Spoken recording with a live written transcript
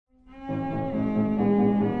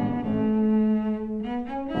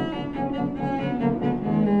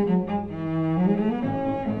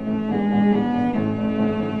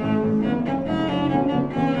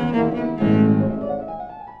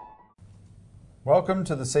Welcome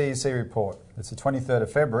to the CEC Report. It's the 23rd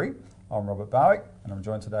of February. I'm Robert Barwick and I'm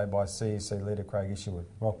joined today by CEC leader Craig Isherwood.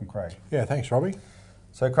 Welcome, Craig. Yeah, thanks, Robbie.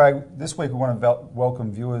 So, Craig, this week we want to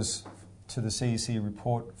welcome viewers to the CEC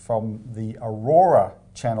Report from the Aurora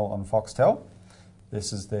channel on Foxtel.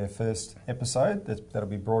 This is their first episode that'll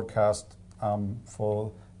be broadcast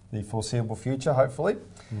for the foreseeable future, hopefully.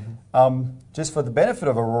 Just for the benefit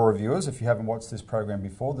of Aurora viewers, if you haven't watched this program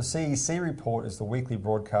before, the CEC Report is the weekly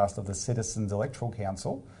broadcast of the Citizens Electoral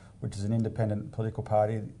Council, which is an independent political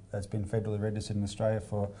party that's been federally registered in Australia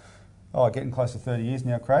for, getting close to 30 years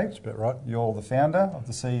now, Craig. That's about right. You're the founder of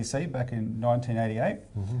the CEC back in 1988.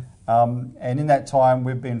 And in that time,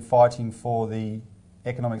 we've been fighting for the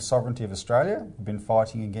economic sovereignty of Australia. We've been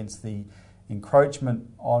fighting against the encroachment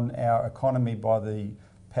on our economy by the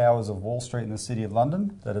powers of Wall Street and the City of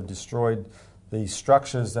London that have destroyed the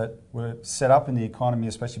structures that were set up in the economy,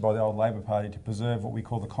 especially by the old Labor Party, to preserve what we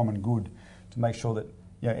call the common good, to make sure that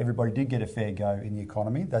everybody did get a fair go in the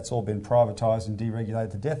economy. That's all been privatised and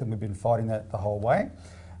deregulated to death, and we've been fighting that the whole way.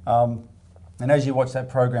 And as you watch that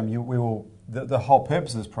program, the whole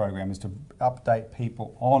purpose of this program is to update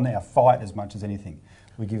people on our fight as much as anything.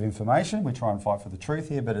 We give information, we try and fight for the truth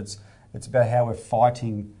here, but it's about how we're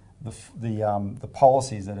fighting the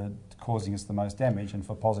policies that are causing us the most damage, and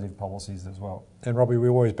for positive policies as well. And Robbie, we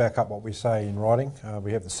always back up what we say in writing.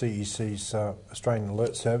 We have the CEC's Australian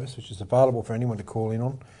Alert Service, which is available for anyone to call in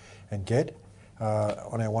on and get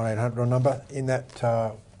on our 1800 number. In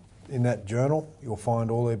that journal, you'll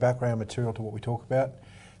find all the background material to what we talk about,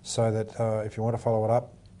 so that if you want to follow it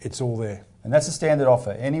up, it's all there. And that's a standard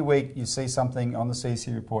offer. Any week you see something on the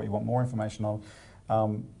CEC Report you want more information on,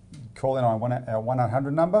 call in on our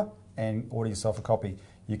 1800 number and order yourself a copy.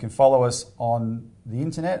 You can follow us on the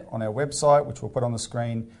internet, on our website, which we'll put on the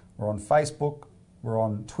screen. We're on Facebook. We're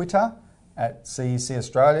on Twitter at CEC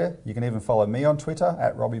Australia. You can even follow me on Twitter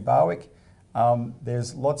at Robbie Barwick.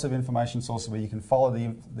 There's lots of information sources where you can follow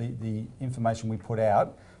the information we put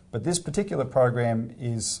out. But this particular program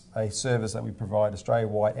is a service that we provide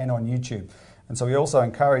Australia-wide and on YouTube. And so we also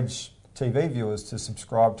encourage TV viewers to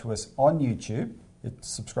subscribe to us on YouTube.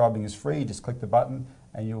 Subscribing is free. You just click the button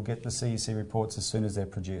and you'll get the CEC reports as soon as they're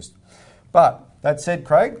produced. But that said,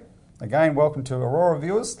 Craig, again, welcome to Aurora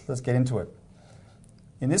viewers. Let's get into it.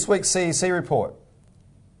 In this week's CEC report,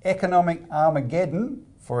 economic Armageddon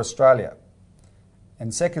for Australia.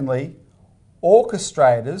 And secondly,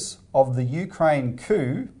 orchestrators of the Ukraine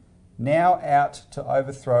coup now out to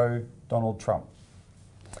overthrow Donald Trump.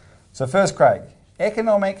 So first, Craig,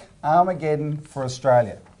 economic Armageddon for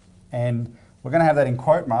Australia. And we're going to have that in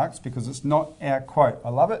quote marks because it's not our quote. I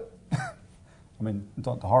love it. I mean,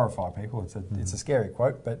 not to horrify people, it's a scary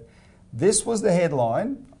quote, but this was the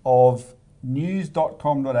headline of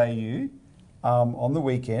news.com.au on the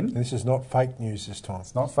weekend. This is not fake news this time.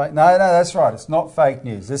 It's not fake. No, that's right. It's not fake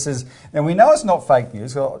news. And we know it's not fake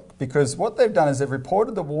news because what they've done is they've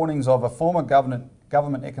reported the warnings of a former government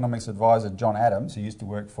economics advisor, John Adams, who used to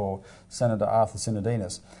work for Senator Arthur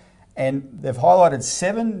Sinodinos. And they've highlighted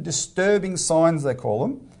 7 disturbing signs, they call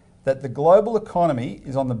them, that the global economy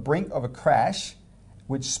is on the brink of a crash,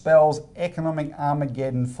 which spells economic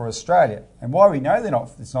Armageddon for Australia. And why we know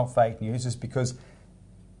it's not fake news is because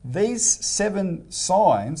these 7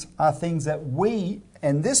 signs are things that we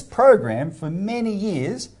and this program for many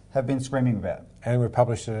years have been screaming about. And we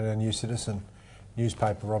published it in a New Citizen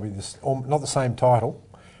newspaper, Robbie. Not the same title,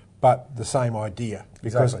 but the same idea.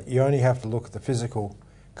 Because You only have to look at the physical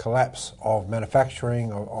collapse of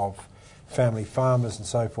manufacturing, of family farmers and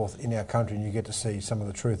so forth in our country, and you get to see some of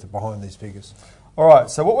the truth behind these figures. All right,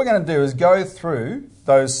 so what we're going to do is go through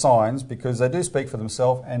those signs because they do speak for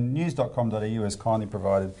themselves, and news.com.au has kindly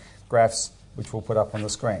provided graphs which we'll put up on the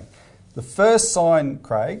screen. The first sign,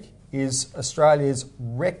 Craig, is Australia's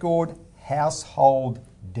record household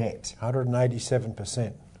debt.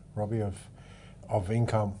 187%, Robbie, of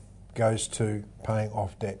income goes to paying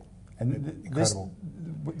off debt. And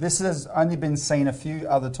this has only been seen a few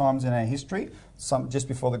other times in our history, some just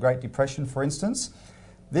before the Great Depression, for instance.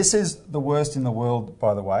 This is the worst in the world,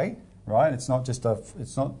 by the way, right? It's not just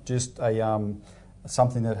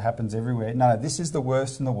something that happens everywhere. No, this is the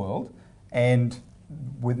worst in the world, and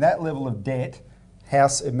with that level of debt,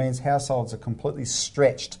 it means households are completely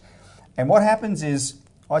stretched. And what happens is,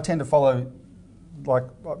 I tend to follow like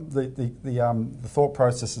the thought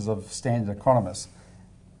processes of standard economists.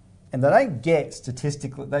 And they don't get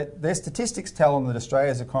statistically. Their statistics tell them that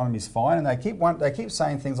Australia's economy is fine, and they keep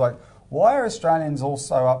saying things like, "Why are Australians all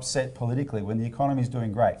so upset politically when the economy is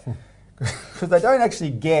doing great?" Because they don't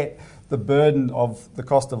actually get the burden of the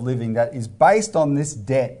cost of living that is based on this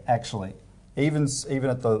debt. Actually, even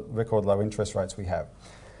at the record low interest rates we have.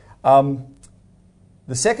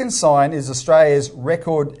 The second sign is Australia's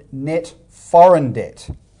record net foreign debt.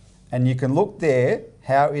 And you can look there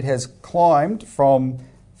how it has climbed from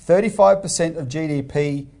 35% of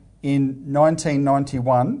GDP in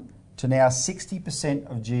 1991 to now 60%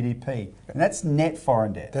 of GDP. And that's net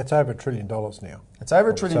foreign debt. That's over $1 trillion now. It's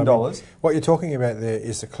over $1 trillion. What you're talking about there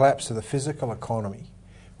is the collapse of the physical economy,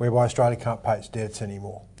 whereby Australia can't pay its debts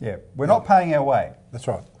anymore. Yeah, we're not paying our way. That's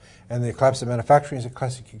right. And the collapse of manufacturing is a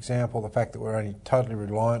classic example. The fact that we're only totally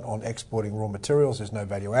reliant on exporting raw materials, there's no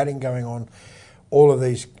value adding going on. All of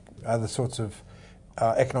these are the sorts of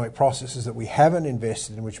economic processes that we haven't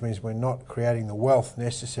invested in, which means we're not creating the wealth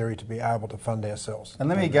necessary to be able to fund ourselves. And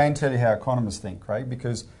let me again tell you how economists think, Craig,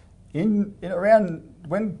 because around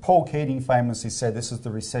when Paul Keating famously said this is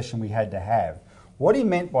the recession we had to have, what he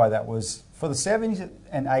meant by that was for the 70s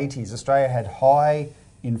and 80s, Australia had high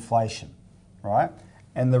inflation, right?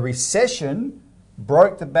 And the recession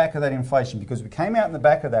broke the back of that inflation because we came out in the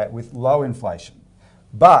back of that with low inflation.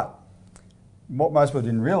 But what most people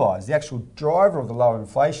didn't realise, the actual driver of the low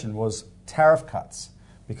inflation was tariff cuts,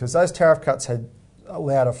 because those tariff cuts had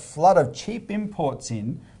allowed a flood of cheap imports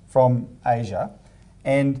in from Asia,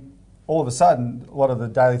 and all of a sudden a lot of the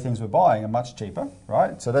daily things we're buying are much cheaper,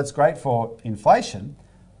 right? So that's great for inflation.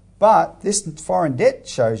 But this foreign debt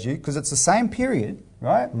shows you, because it's the same period,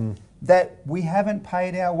 right, that we haven't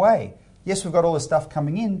paid our way. Yes, we've got all this stuff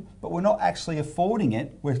coming in, but we're not actually affording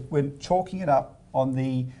it. We're chalking it up on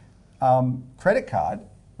the credit card,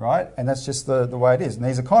 right? And that's just the way it is. And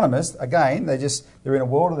these economists, again, they're in a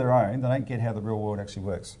world of their own. They don't get how the real world actually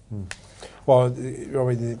works. Well,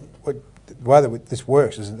 Robbie, the way that this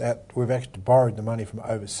works is that we've actually borrowed the money from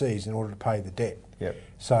overseas in order to pay the debt. Yep.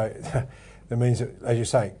 So that means that, as you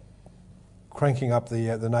say, cranking up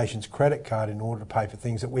the nation's credit card in order to pay for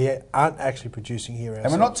things that we aren't actually producing here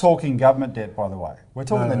ourselves. And we're not talking government debt, by the way. We're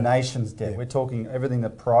talking the nation's debt. Yeah. We're talking everything the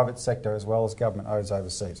private sector as well as government owes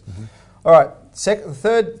overseas. All right, the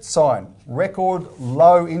third sign, record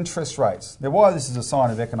low interest rates. Now, why this is a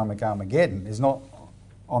sign of economic Armageddon is not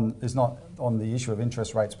on the issue of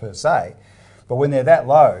interest rates per se, but when they're that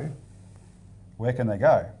low, where can they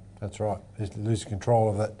go? That's right. They lose control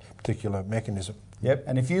of that particular mechanism. Yep,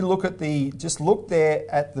 and if you look at just look there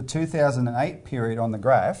at the 2008 period on the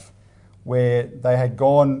graph, where they had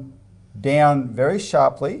gone down very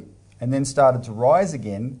sharply and then started to rise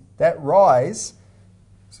again, that rise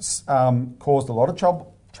caused a lot of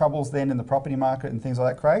troubles then in the property market and things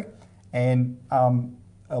like that, Craig, and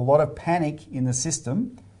a lot of panic in the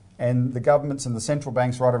system, and the governments and the central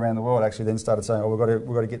banks right around the world actually then started saying, oh, we've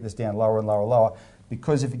got to get this down lower and lower and lower.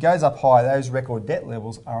 Because if it goes up high, those record debt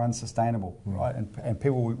levels are unsustainable, right? And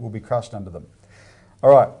people will be crushed under them.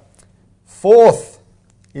 All right. Fourth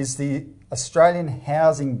is the Australian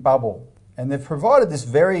housing bubble. And they've provided this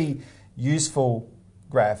very useful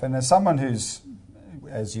graph. And as someone who's,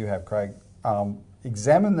 as you have, Craig,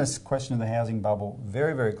 examined this question of the housing bubble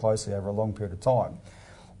very, very closely over a long period of time,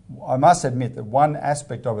 I must admit that one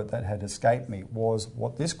aspect of it that had escaped me was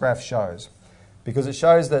what this graph shows. Because it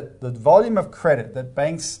shows that the volume of credit that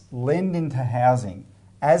banks lend into housing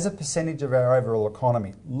as a percentage of our overall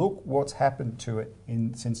economy, look what's happened to it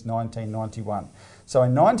since 1991. So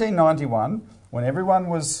in 1991, when everyone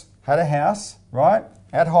had a house, right,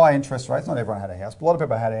 at high interest rates, not everyone had a house, but a lot of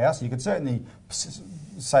people had a house, you could certainly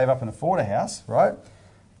save up and afford a house, right?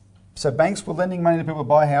 So banks were lending money to people to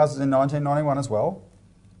buy houses in 1991 as well.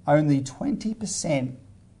 Only 20%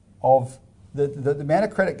 of the amount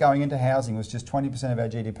of credit going into housing was just 20% of our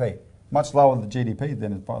GDP. Much lower than the GDP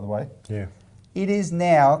then, by the way. Yeah. It is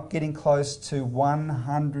now getting close to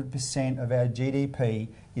 100% of our GDP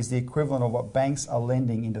is the equivalent of what banks are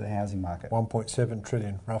lending into the housing market. 1.7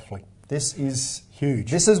 trillion, roughly. This is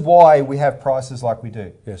huge. This is why we have prices like we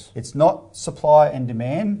do. Yes. It's not supply and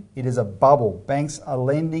demand, it is a bubble. Banks are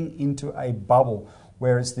lending into a bubble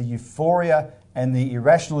where it's the euphoria and the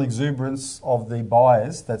irrational exuberance of the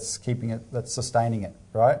buyers that's sustaining it,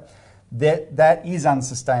 right? That is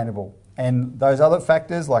unsustainable. And those other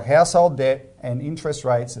factors like household debt and interest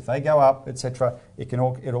rates, if they go up, etc., it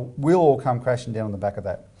will all come crashing down on the back of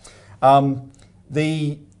that.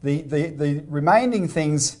 The remaining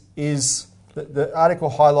things is the article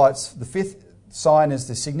highlights the fifth sign is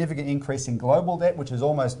the significant increase in global debt, which has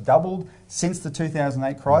almost doubled since the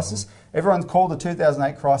 2008 crisis. Everyone's called the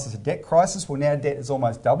 2008 crisis a debt crisis. Well, now debt has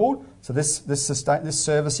almost doubled. So this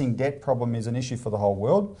servicing debt problem is an issue for the whole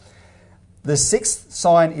world. The sixth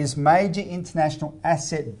sign is major international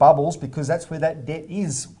asset bubbles, because that's where that debt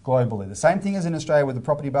is globally. The same thing as in Australia with the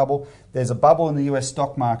property bubble. There's a bubble in the US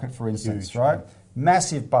stock market, for instance, right?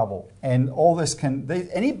 massive bubble. And all this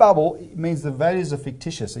any bubble means the values are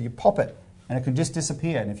fictitious. So you pop it and it can just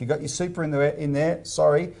disappear. And if you've got your super in there,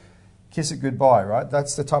 sorry, kiss it goodbye, right?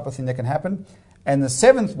 That's the type of thing that can happen. And the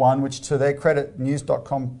seventh one, which to their credit,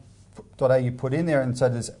 news.com.au put in there, and so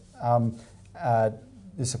does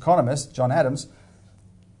this economist, John Adams,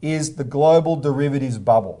 is the global derivatives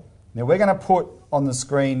bubble. Now we're going to put on the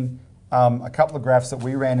screen a couple of graphs that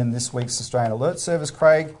we ran in this week's Australian Alert Service,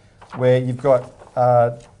 Craig, where you've got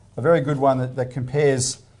a very good one that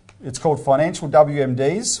compares, it's called financial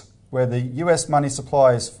WMDs, where the US money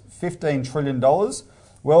supply is $15 trillion,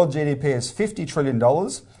 world GDP is $50 trillion,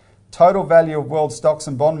 total value of world stocks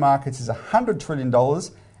and bond markets is $100 trillion,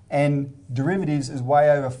 and derivatives is way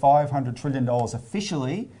over $500 trillion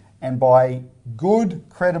officially, and by good,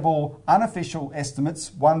 credible, unofficial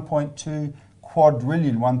estimates, 1.2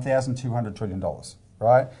 quadrillion, $1,200 trillion,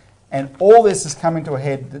 right? And all this is coming to a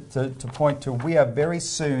head to point to we are very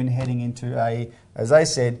soon heading into as they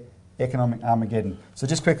said, economic Armageddon. So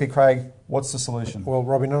just quickly, Craig, what's the solution? Well,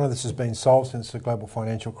 Robbie, none of this has been solved since the global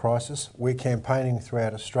financial crisis. We're campaigning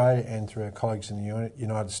throughout Australia and through our colleagues in the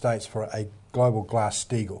United States for a global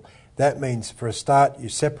Glass-Steagall. That means, for a start, you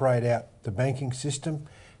separate out the banking system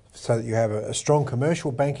so that you have a strong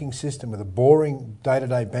commercial banking system with a boring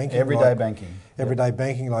day-to-day banking. Everyday banking. Everyday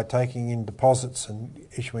banking, like taking in deposits and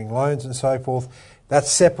issuing loans and so forth.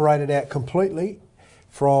 That's separated out completely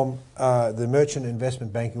from the merchant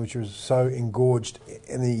investment banking, which was so engorged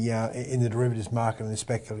in the derivatives market and the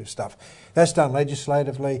speculative stuff. That's done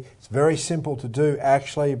legislatively. It's very simple to do,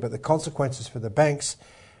 actually, but the consequences for the banks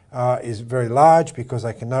is very large because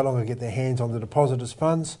they can no longer get their hands on the depositors'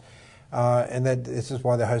 funds, and this is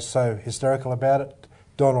why they're so hysterical about it.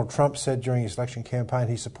 Donald Trump said during his election campaign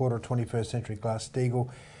he supported a 21st century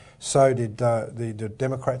Glass-Steagall. So did the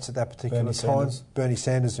Democrats at that particular time, Bernie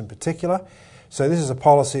Sanders in particular. So this is a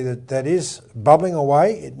policy that is bubbling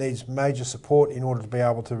away. It needs major support in order to be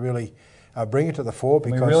able to really bring it to the fore.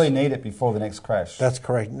 Because we really need it before the next crash. That's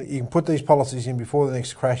correct. You can put these policies in before the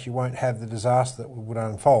next crash, you won't have the disaster that would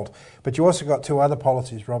unfold. But you also got two other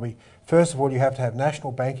policies, Robbie. First of all, you have to have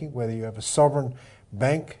national banking, whether you have a sovereign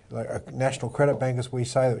bank, like a national credit bank, as we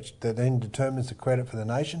say, that then determines the credit for the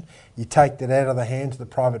nation. You take that out of the hands of the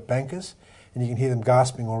private bankers, and you can hear them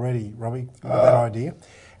gasping already, Robbie, with that idea.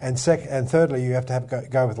 And thirdly, you have to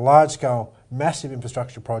go with large-scale, massive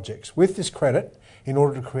infrastructure projects with this credit in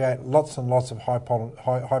order to create lots and lots of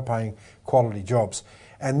high-paying quality jobs.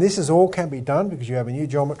 And this all can be done because you have a new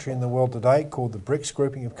geometry in the world today called the BRICS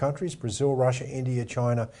grouping of countries, Brazil, Russia, India,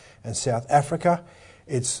 China and South Africa.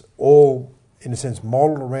 It's all, in a sense,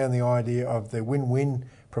 modelled around the idea of the win-win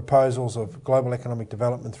proposals of global economic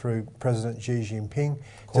development through President Xi Jinping.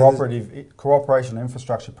 Cooperation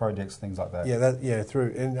infrastructure projects, things like that.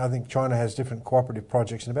 And I think China has different cooperative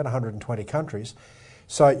projects in about 120 countries.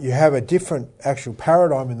 So you have a different actual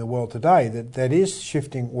paradigm in the world today that is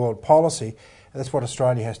shifting world policy, and that's what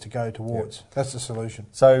Australia has to go towards. Yeah. That's the solution.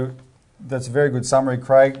 So that's a very good summary,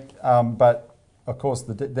 Craig, but of course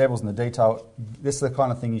the devil's in the detail. This is the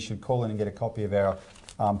kind of thing you should call in and get a copy of our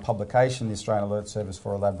publication, the Australian Alert Service,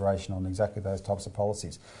 for elaboration on exactly those types of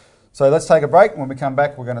policies. So let's take a break. When we come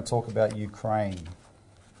back, we're going to talk about Ukraine.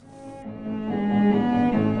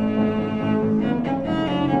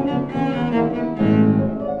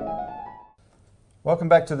 Welcome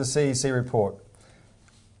back to the CEC Report.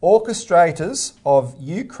 Orchestrators of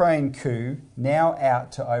Ukraine coup now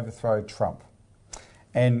out to overthrow Trump.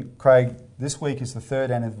 And Craig, this week is the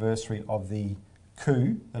third anniversary of the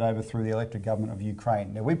coup that overthrew the elected government of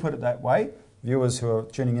Ukraine. Now, we put it that way. Viewers who are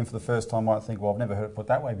tuning in for the first time might think, well, I've never heard it put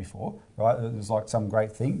that way before, right? It was like some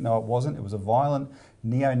great thing. No, it wasn't. It was a violent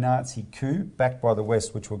neo-Nazi coup backed by the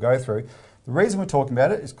West, which we'll go through. The reason we're talking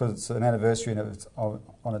about it is because it's an anniversary and it's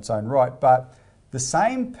on its own right, but the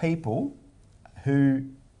same people who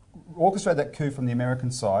orchestrated that coup from the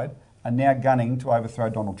American side are now gunning to overthrow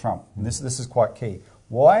Donald Trump. And this is quite key.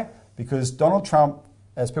 Why? Because Donald Trump,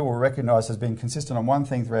 as people will recognise, has been consistent on one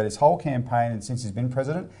thing throughout his whole campaign and since he's been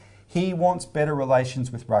president. He wants better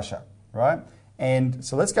relations with Russia, right? And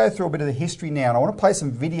so let's go through a bit of the history now. And I want to play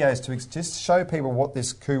some videos to just show people what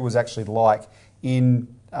this coup was actually like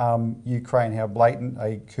in Ukraine, how blatant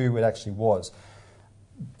a coup it actually was.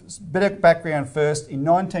 Bit of background first. In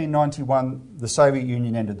 1991, the Soviet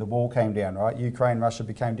Union ended. The wall came down, right? Ukraine and Russia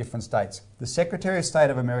became different states. The Secretary of State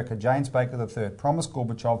of America, James Baker III, promised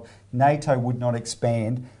Gorbachev NATO would not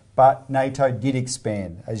expand, but NATO did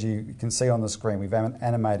expand, as you can see on the screen. We've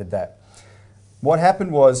animated that. What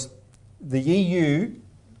happened was the EU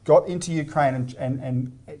got into Ukraine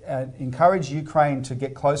and encouraged Ukraine to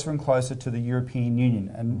get closer and closer to the European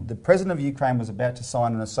Union. And the president of Ukraine was about to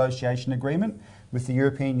sign an association agreement with the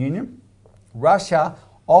European Union. Russia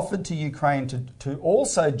offered to Ukraine to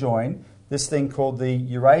also join this thing called the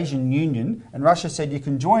Eurasian Union. And Russia said, you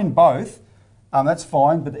can join both, that's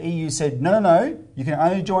fine. But the EU said, no, you can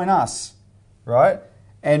only join us, right?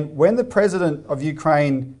 And when the president of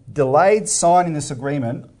Ukraine delayed signing this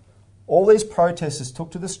agreement, all these protesters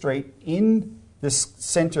took to the street in this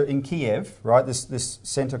centre in Kiev, right? This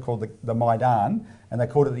centre called the Maidan, and they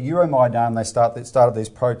called it the Euromaidan. They started these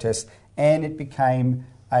protests, and it became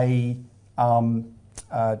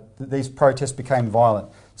these protests became violent.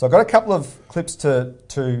 So I've got a couple of clips to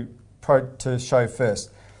show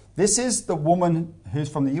first. This is the woman who's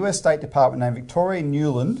from the US State Department named Victoria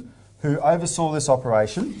Nuland, who oversaw this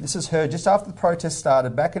operation. This is her just after the protest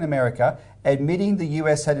started back in America, admitting the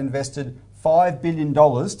US had invested $5 billion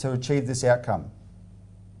to achieve this outcome.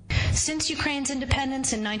 Since Ukraine's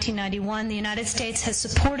independence in 1991, the United States has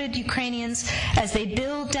supported Ukrainians as they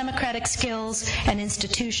build democratic skills and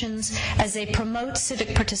institutions, as they promote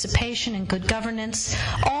civic participation and good governance,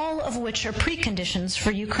 all of which are preconditions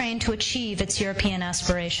for Ukraine to achieve its European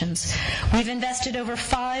aspirations. We've invested over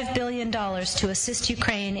 $5 billion to assist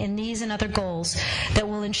Ukraine in these and other goals that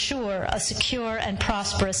will ensure a secure and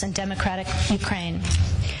prosperous and democratic Ukraine.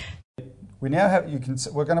 We now have,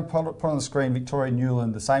 we're going to put on the screen Victoria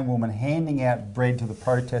Nuland, the same woman, handing out bread to the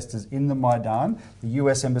protesters in the Maidan. The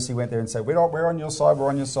US Embassy went there and said, we're on your side, we're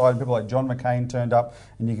on your side. And people like John McCain turned up,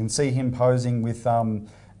 and you can see him posing with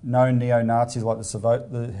known neo-Nazis like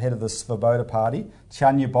the head of the Svoboda Party,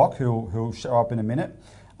 Chanya Bok, who'll show up in a minute.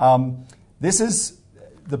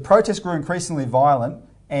 The protest grew increasingly violent,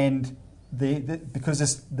 and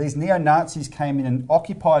because these neo-Nazis came in and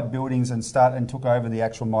occupied buildings and took over the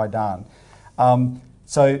actual Maidan.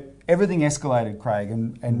 So everything escalated, Craig,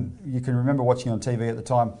 and you can remember watching on TV at the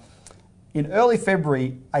time. In early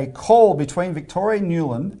February, a call between Victoria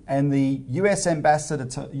Nuland and the US ambassador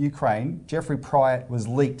to Ukraine, Jeffrey Pryat, was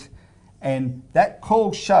leaked. And that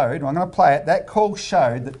call showed, I'm going to play it, that call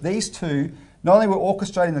showed that these two not only were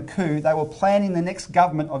orchestrating the coup, they were planning the next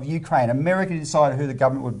government of Ukraine. America decided who the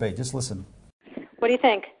government would be. Just listen. What do you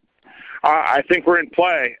think? I think we're in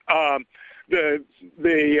play. The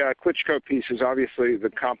Klitschko piece is obviously the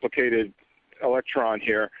complicated electron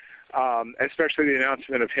here, especially the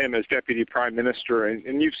announcement of him as deputy prime minister.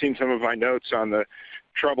 And you've seen some of my notes on the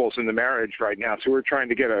troubles in the marriage right now, so we're trying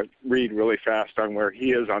to get a read really fast on where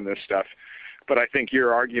he is on this stuff. But I think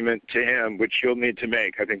your argument to him, which you'll need to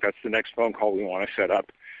make, I think that's the next phone call we want to set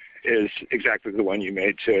up, is exactly the one you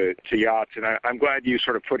made to Yachts. And I'm glad you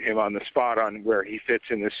sort of put him on the spot on where he fits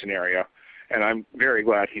in this scenario. And I'm very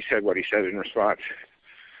glad he said what he said in response.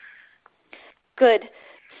 Good.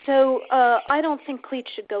 So I don't think Klitsch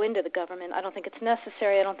should go into the government. I don't think it's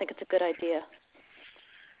necessary. I don't think it's a good idea.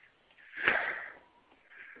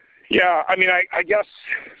 Yeah, I mean, I guess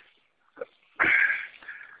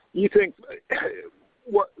you think,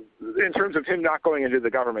 what, in terms of him not going into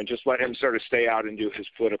the government, just let him sort of stay out and do his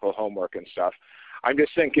political homework and stuff. I'm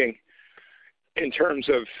just thinking in terms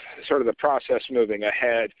of sort of the process moving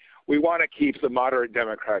ahead, we want to keep the moderate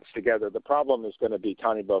Democrats together. The problem is going to be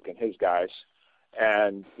Tony Bok and his guys.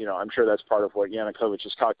 And, you know, I'm sure that's part of what Yanukovych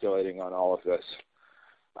is calculating on all of this.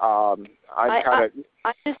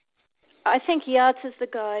 I think Yachts is the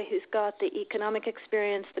guy who's got the economic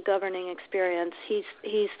experience, the governing experience.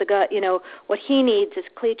 He's the guy, you know, what he needs is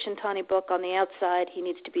Klitsch and Tony Bok on the outside. He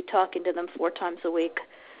needs to be talking to them 4 times a week,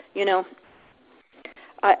 you know.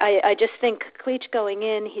 I just think Klitsch going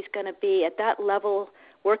in, he's going to be at that level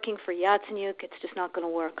working for Yatsenyuk. It's just not going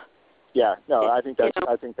to work. Yeah, no, I think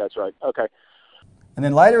that's right. Okay. And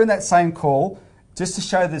then later in that same call, just to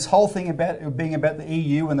show this whole thing about it being about the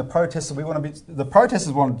EU and the protesters, the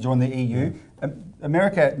protesters wanted to join the EU.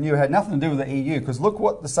 America knew it had nothing to do with the EU, because look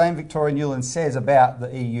what the same Victoria Nuland says about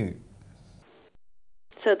the EU.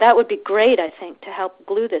 So that would be great, I think, to help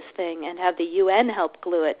glue this thing and have the UN help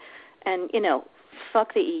glue it. And, you know,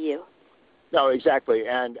 fuck the EU. No, exactly.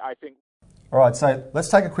 And I think... All right, so let's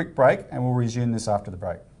take a quick break and we'll resume this after the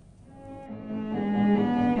break.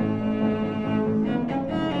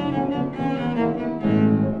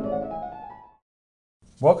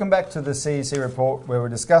 Welcome back to the CEC Report, where we're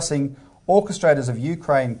discussing orchestrators of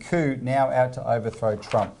Ukraine coup now out to overthrow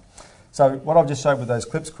Trump. So what I've just showed with those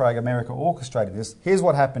clips, Craig, America orchestrated this. Here's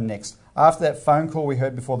what happened next. After that phone call we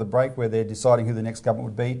heard before the break where they're deciding who the next government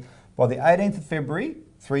would be, by the 18th of February,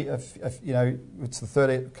 it's the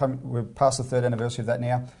 30th, we're past the 3rd anniversary of that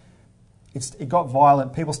now, it got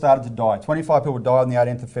violent. People started to die. 25 people died on the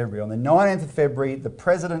 18th of February. On the 19th of February, the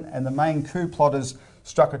president and the main coup plotters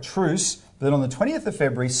struck a truce. But then on the 20th of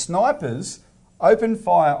February, snipers opened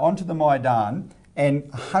fire onto the Maidan and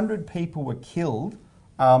 100 people were killed.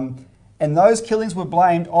 And those killings were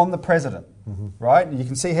blamed on the president, right? And you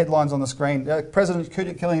can see headlines on the screen. President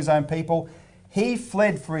killing his own people. He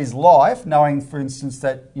fled for his life, knowing, for instance,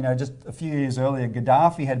 that just a few years earlier,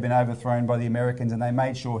 Gaddafi had been overthrown by the Americans, and they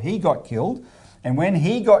made sure he got killed. And when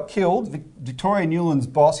he got killed, Victoria Nuland's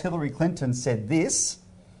boss, Hillary Clinton, said this.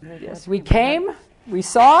 Yes, we came, we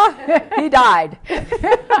saw, he died.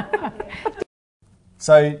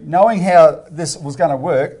 So knowing how this was going to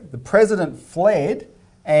work, the president fled,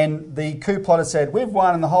 and the coup plotter said, we've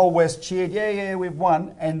won, and the whole West cheered, yeah, we've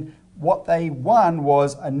won. And what they won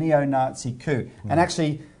was a neo-Nazi coup. And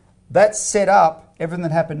actually, that set up everything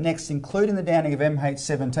that happened next, including the downing of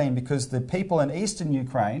MH17, because the people in eastern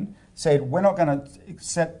Ukraine said, we're not going to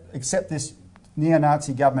accept this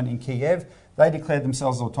neo-Nazi government in Kiev. They declared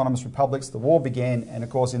themselves autonomous republics. The war began, and of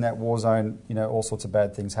course, in that war zone, all sorts of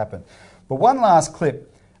bad things happened. But one last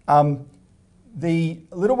clip. A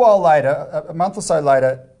little while later, a month or so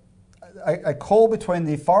later, a call between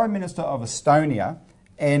the foreign minister of Estonia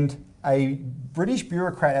and a British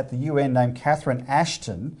bureaucrat at the UN named Catherine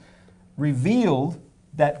Ashton revealed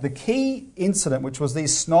that the key incident, which was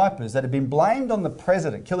these snipers that had been blamed on the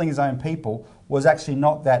president killing his own people, was actually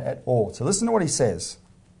not that at all. So listen to what he says.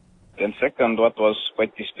 And second, what was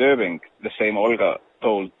quite disturbing, the same Olga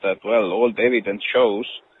told that, well, all the evidence shows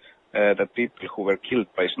that people who were killed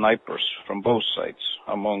by snipers from both sides,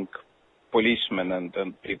 among policemen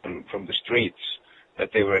and people from the streets, that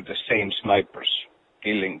they were the same snipers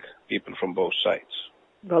killing people from both sides.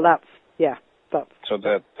 Well, that's. So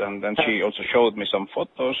that, and then she also showed me some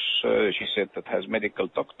photos. She said that has medical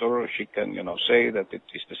doctor. She can, say that it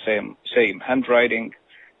is the same handwriting,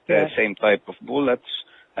 the same type of bullets,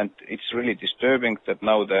 and it's really disturbing that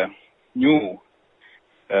now the new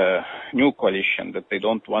coalition that they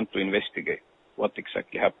don't want to investigate what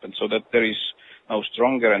exactly happened. So that there is now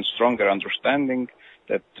stronger and stronger understanding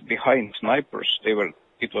that behind snipers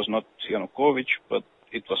it was not Yanukovych, but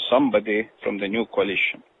it was somebody from the new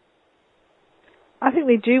coalition. I think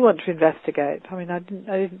they do want to investigate. I mean, I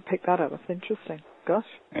didn't pick that up. That's interesting. Gosh.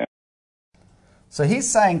 Yeah. So he's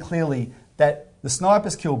saying clearly that the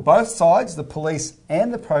snipers killed both sides, the police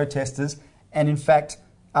and the protesters, and in fact,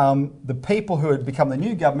 the people who had become the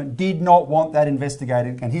new government did not want that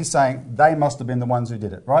investigated, and he's saying they must have been the ones who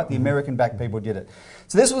did it, right? The American-backed people did it.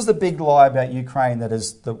 So this was the big lie about Ukraine that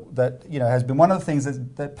has been one of the things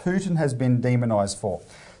that Putin has been demonised for.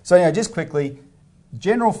 So just quickly,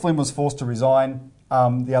 General Flynn was forced to resign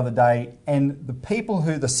the other day, and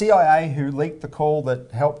the CIA who leaked the call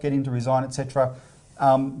that helped get him to resign, etc.,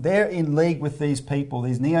 they're in league with these people,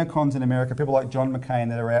 these neocons in America, people like John McCain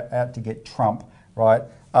that are out to get Trump, right?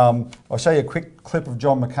 I'll show you a quick clip of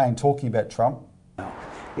John McCain talking about Trump.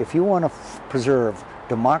 If you want to preserve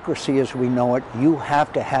democracy as we know it, you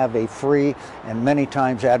have to have a free and many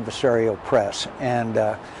times adversarial press.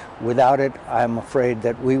 And without it, I'm afraid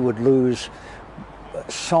that we would lose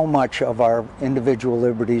so much of our individual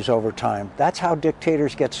liberties over time. That's how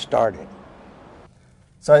dictators get started.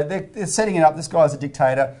 So they're setting it up. This guy's a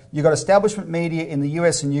dictator. You've got establishment media in the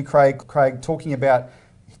US and Ukraine, Craig, talking about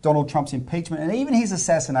Donald Trump's impeachment and even his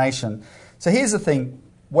assassination. So here's the thing.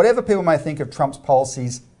 Whatever people may think of Trump's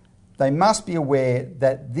policies, they must be aware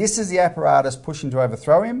that this is the apparatus pushing to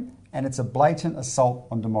overthrow him, and it's a blatant assault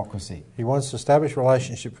on democracy. He wants to establish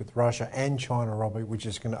relationship with Russia and China, Robbie, which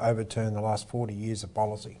is going to overturn the last 40 years of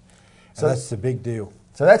policy. So that's the big deal.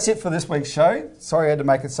 So that's it for this week's show. Sorry I had to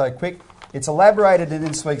make it so quick. It's elaborated in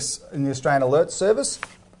this week's in the Australian Alert Service.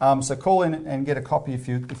 So call in and get a copy if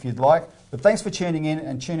you'd like. But thanks for tuning in,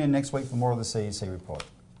 and tune in next week for more of the CEC Report.